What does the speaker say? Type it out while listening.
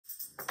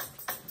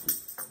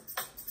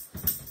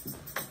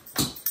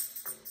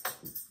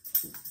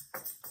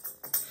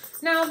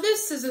Now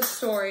this is a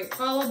story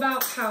all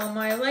about how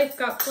my life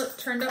got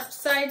turned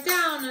upside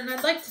down, and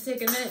I'd like to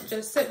take a minute,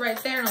 just sit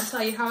right there, and I'll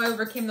tell you how I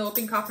overcame the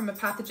whooping cough from a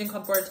pathogen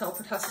called Bordetella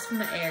Pertussis from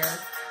the air.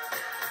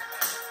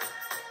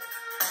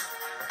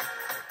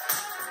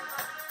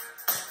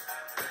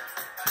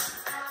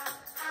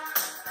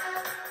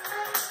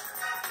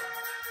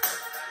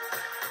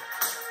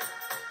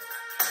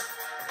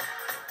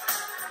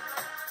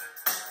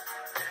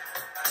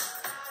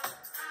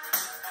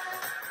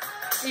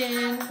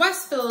 In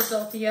West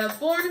Philadelphia,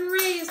 born and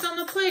raised on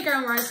the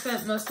playground where I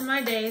spent most of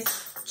my days,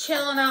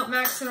 chilling out,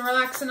 maxin,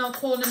 relaxing, all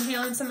cold,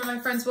 inhaling some of my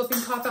friends'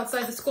 whooping cough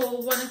outside the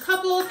school, when a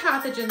couple of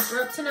pathogens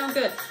were up to no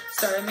good,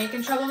 started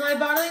making trouble in my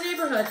bodily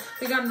neighborhood.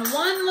 We got into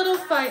one little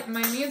fight, and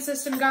my immune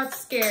system got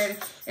scared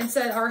and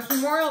said, our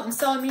humoral and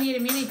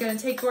cell-mediated immunity going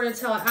to take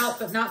Bordetella out,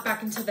 but not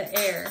back into the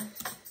air.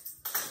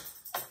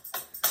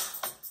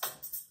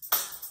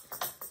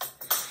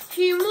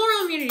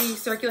 Humoral immunity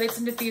circulates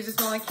and diffuses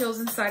molecules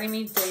inside of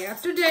me day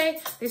after day.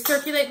 They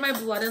circulate my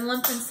blood and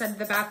lymph and send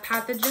the bad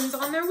pathogens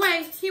on their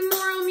way.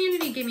 Humoral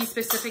immunity gave me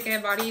specific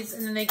antibodies,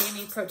 and then they gave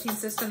me a protein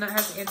system that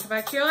has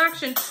antibacterial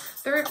action.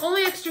 They're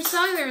only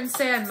extracellular and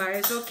say I might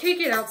as well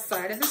kick it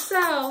outside of the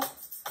cell.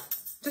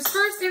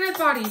 Dispersed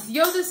antibodies.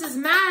 Yo, this is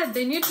mad.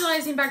 They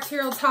neutralizing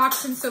bacterial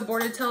toxins so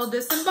Bordetella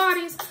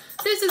disembodies.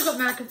 This is what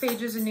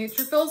macrophages and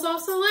neutrophils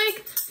also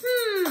like.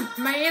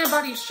 My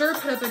antibodies sure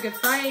put up a good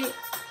fight.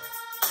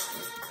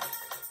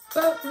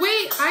 But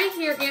wait, I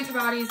hear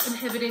antibodies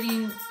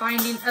inhibiting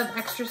binding of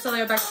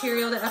extracellular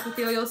bacterial to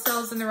epithelial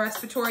cells in the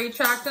respiratory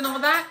tract and all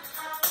that.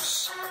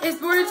 Is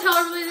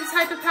Bordetella really the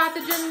type of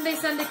pathogen they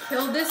send to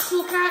kill this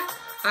cool cat?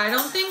 I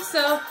don't think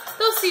so.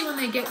 They'll see when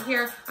they get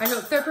here. I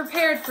hope they're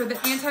prepared for the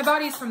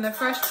antibodies from the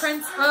Fresh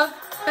Prince of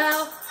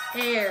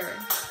Bel-Air.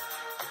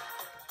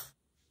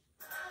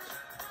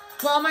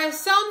 While my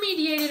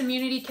cell-mediated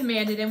immunity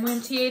commanded, and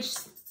when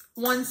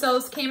TH1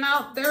 cells came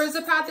out, there was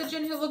a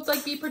pathogen who looked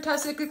like B.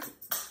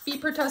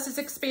 pertussis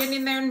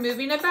expanding there and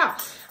moving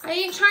about. I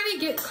ain't trying to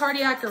get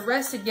cardiac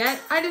arrested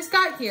yet. I just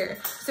got here,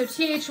 so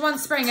TH1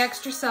 sprang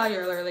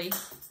extracellularly.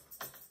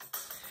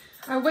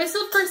 I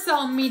whistled for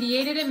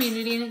cell-mediated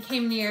immunity and it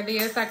came near. The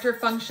effector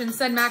function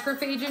said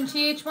macrophage and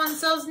TH1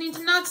 cells need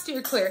to not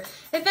steer clear.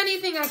 If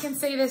anything, I can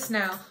say this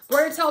now.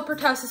 Bordetella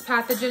pertussis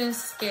pathogen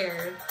is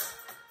scared.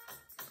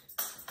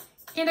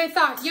 And I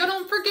thought, yo,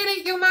 don't forget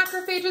it. Yo,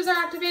 macrophages are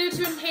activated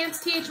to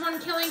enhance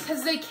TH1 killing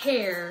because they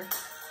care.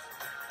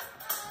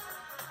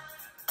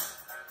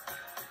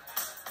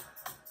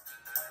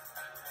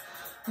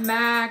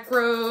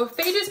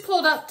 Macrophages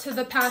pulled up to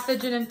the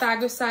pathogen and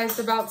phagocyzed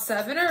about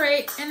 7 or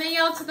 8, and they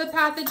yelled to the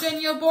pathogen,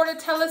 yo,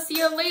 Bordetella, see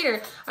you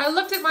later. I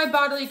looked at my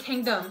bodily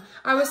kingdom.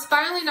 I was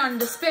finally not in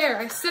despair.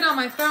 I sit on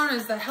my throne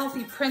as the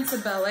healthy Prince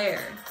of Bel-Air.